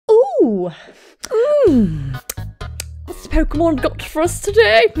Ooh. What's the Pokemon got for us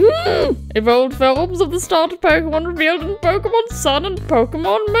today? Evolved films of the Starter Pokémon Revealed in Pokemon Sun and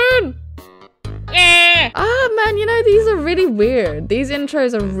Pokemon Moon. Ah, man, you know, these are really weird. These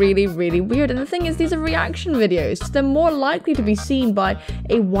intros are really, really weird. And the thing is, these are reaction videos. So they're more likely to be seen by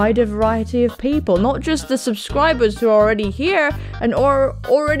a wider variety of people, not just the subscribers who are already here and are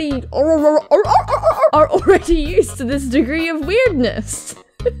already used to this degree of weirdness.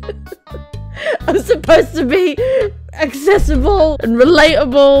 I'm supposed to be accessible and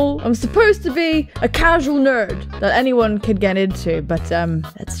relatable. I'm supposed to be a casual nerd that anyone could get into, but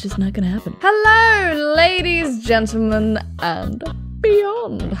that's just not gonna happen. Hello, ladies, gentlemen, and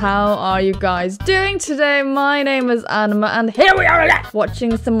beyond. How are you guys doing today? My name is Anima, and here we are again,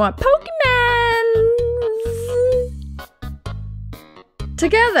 watching some more Pokemon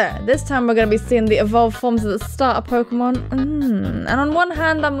together. This time we're gonna be seeing the evolved forms of the starter Pokemon. And on one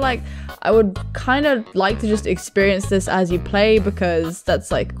hand, I'm like, I would kind of like to just experience this as you play because that's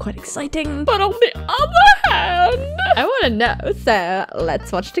like quite exciting. But on the other hand, I want to know, so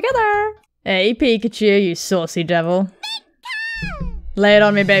let's watch together. Hey Pikachu, you saucy devil. Lay it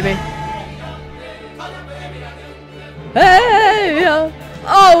on me, baby. Hey!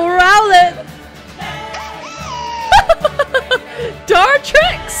 Oh, Rowlet!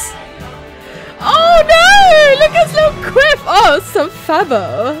 Dartrix! Oh no! Look at his little quiff! Oh, some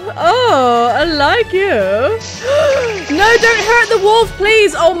fabbo. Oh, I like you. No, don't hurt the wolf,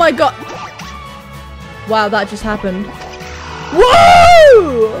 please! Oh my god. Wow, that just happened.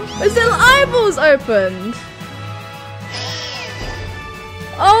 Whoa! His little eyeballs opened.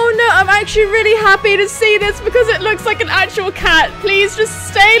 Oh no, I'm actually really happy to see this because it looks like an actual cat. Please just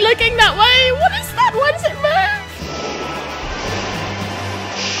stay looking that way. What is that? Why does it move?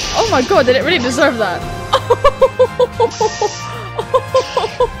 Oh my god, did it really deserve that?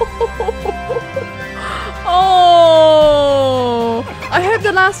 Oh! I hope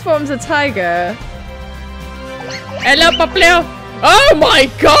the last form's a tiger. Hello, Papleo! Oh my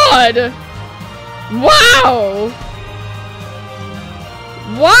god! Wow!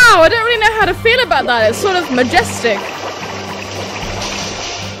 Wow, I don't really know how to feel about that. It's sort of majestic.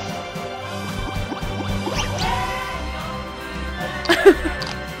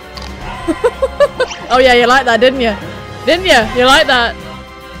 Oh yeah, you like that, didn't you? Didn't you? You like that?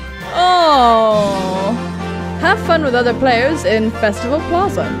 Oh. Have fun with other players in Festival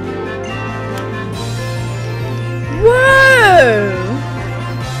Plaza. Whoa!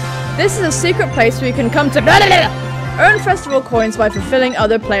 This is a secret place where you can come to earn festival coins by fulfilling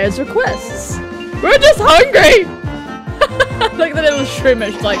other players' requests. We're just hungry! Look at the little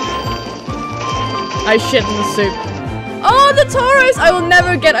shroomish, like, I shit in the soup. Oh, the Tauros! I will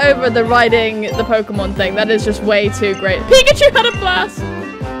never get over the riding the Pokemon thing. That is just way too great. Pikachu had a blast!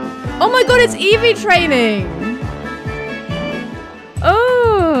 Oh my god, it's Eevee training!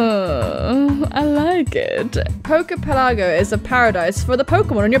 Oh, I like it. Pokepelago is a paradise for the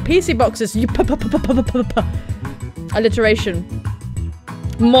Pokemon on your PC boxes. You alliteration.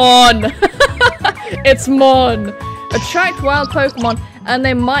 Mon! It's Mon! Attract wild Pokemon and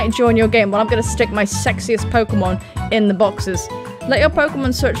they might join your game. Well, I'm gonna stick my sexiest Pokemon in the boxes. Let your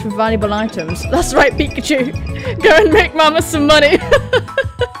Pokemon search for valuable items. That's right, Pikachu. Go and make Mama some money.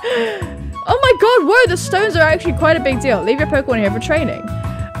 Oh my god, whoa, the stones are actually quite a big deal. Leave your Pokemon here for training.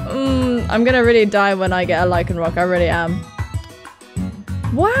 I'm gonna really die when I get a Lycanroc, I really am.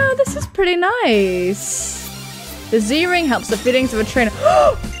 Wow, this is pretty nice. The Z-ring helps the feelings of a trainer.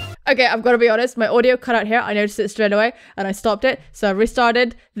 Okay, I've got to be honest, my audio cut out here. I noticed it straight away and I stopped it. So I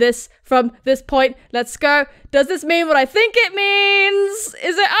restarted this from this point. Let's go. Does this mean what I think it means?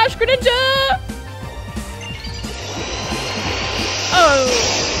 Is it Ash Greninja? Oh.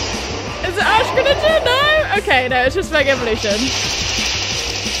 Is it Ash Greninja? No? Okay, no, it's just Mega Evolution.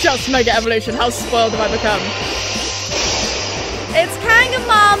 Just Mega Evolution. How spoiled have I become? It's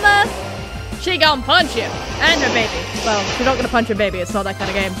Kangamama. She gonna punch you. And her baby. Well, she's not gonna punch her baby. It's not that kind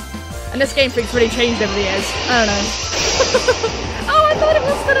of game. And this Game Freak's really changed over the years. I don't know. Oh, I thought it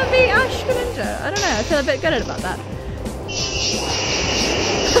was gonna be Ash Greninja. I don't know. I feel a bit good about that.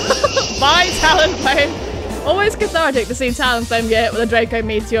 Bye, Talonflame. Always cathartic to see Talonflame get hit with a Draco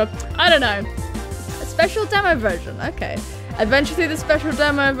Meteor. I don't know. A special demo version. Okay. Adventure through the special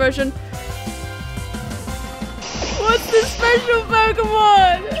demo version. What's this special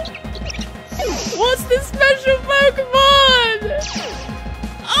Pokemon? What's this special Pokemon?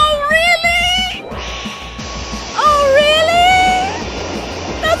 Oh, really? Oh, really?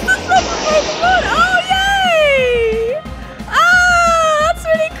 That's the special Pokemon? Oh, yay! Ah, that's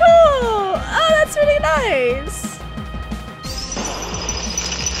really cool. Oh, that's really nice.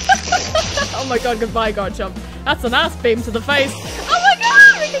 Oh my god, goodbye, Garchomp. That's an ass beam to the face. Oh my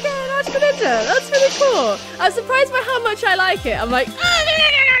god, we can get an Ash Greninja. That's really cool. I'm surprised by how much I like it. I'm like,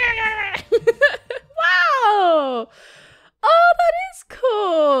 wow. Oh, that is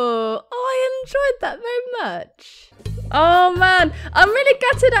cool. Oh, I enjoyed that very much. Oh man, I'm really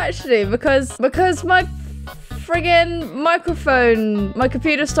gutted actually because my friggin' microphone, my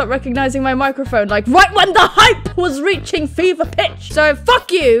computer stopped recognizing my microphone like right when the hype was reaching fever pitch. So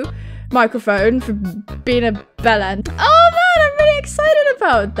fuck you, microphone, for being a bellend. Oh man, I'm really excited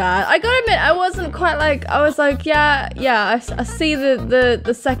about that. I gotta admit, I wasn't quite like, I was like, yeah, I see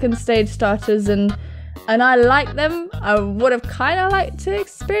the second stage starters and I like them. I would have kind of liked to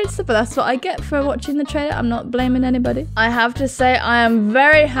experience it, but that's what I get for watching the trailer. I'm not blaming anybody. I have to say I am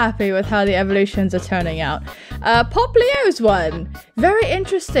very happy with how the evolutions are turning out. Poplio's one, very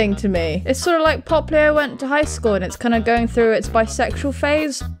interesting to me. It's sort of like Poplio went to high school and it's kind of going through its bisexual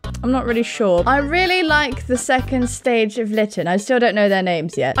phase. I'm not really sure. I really like the second stage of Litten. I still don't know their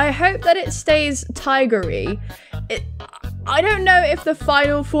names yet. I hope that it stays tigery. I don't know if the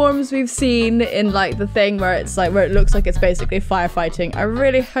final forms we've seen in like the thing where it's like where it looks like it's basically firefighting. I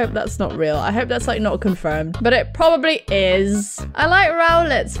really hope that's not real. I hope that's like not confirmed, but it probably is. I like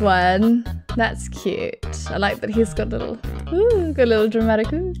Rowlet's one. That's cute. I like that he's got a little, got a little dramatic,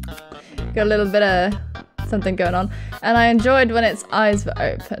 got a little bit of something going on. And I enjoyed when its eyes were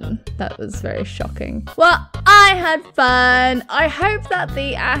open. That was very shocking. Well, I had fun. I hope that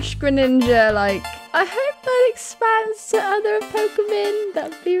the Ash Greninja, like, I hope that expands to other Pokemon.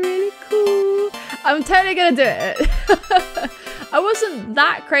 That'd be really cool. I'm totally gonna do it. I wasn't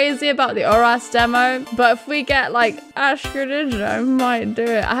that crazy about the Oras demo, but if we get like Ash Greninja, I might do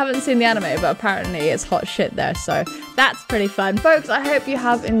it. I haven't seen the anime, but apparently it's hot shit there, so that's pretty fun. Folks, I hope you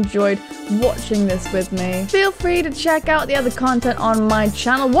have enjoyed watching this with me. Feel free to check out the other content on my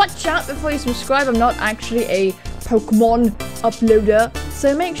channel. Watch out before you subscribe. I'm not actually a Pokemon uploader,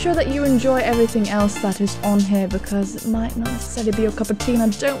 so make sure that you enjoy everything else that is on here because it might not necessarily be your cup of tea and I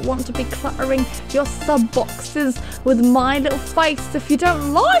don't want to be cluttering your sub boxes with my little face if you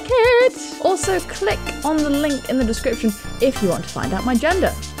don't like it. Also, click on the link in the description if you want to find out my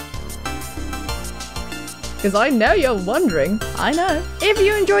gender. Because I know you're wondering. I know. If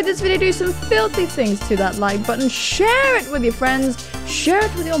you enjoyed this video, do some filthy things to that like button. Share it with your friends. Share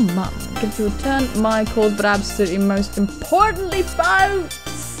it with your mum. Give to return my calls, but absolutely most importantly,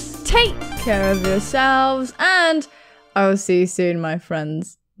 folks, take care of yourselves, and I will see you soon, my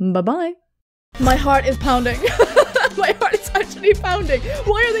friends. Bye-bye. My heart is pounding. My heart is actually pounding.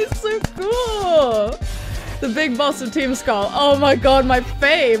 Why are they so cool? The big boss of Team Skull. Oh my god, my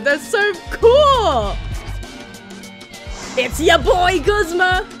fave. They're so cool. It's your boy,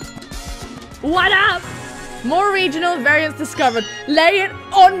 Guzma! What up? More regional variants discovered. Lay it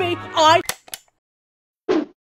on me!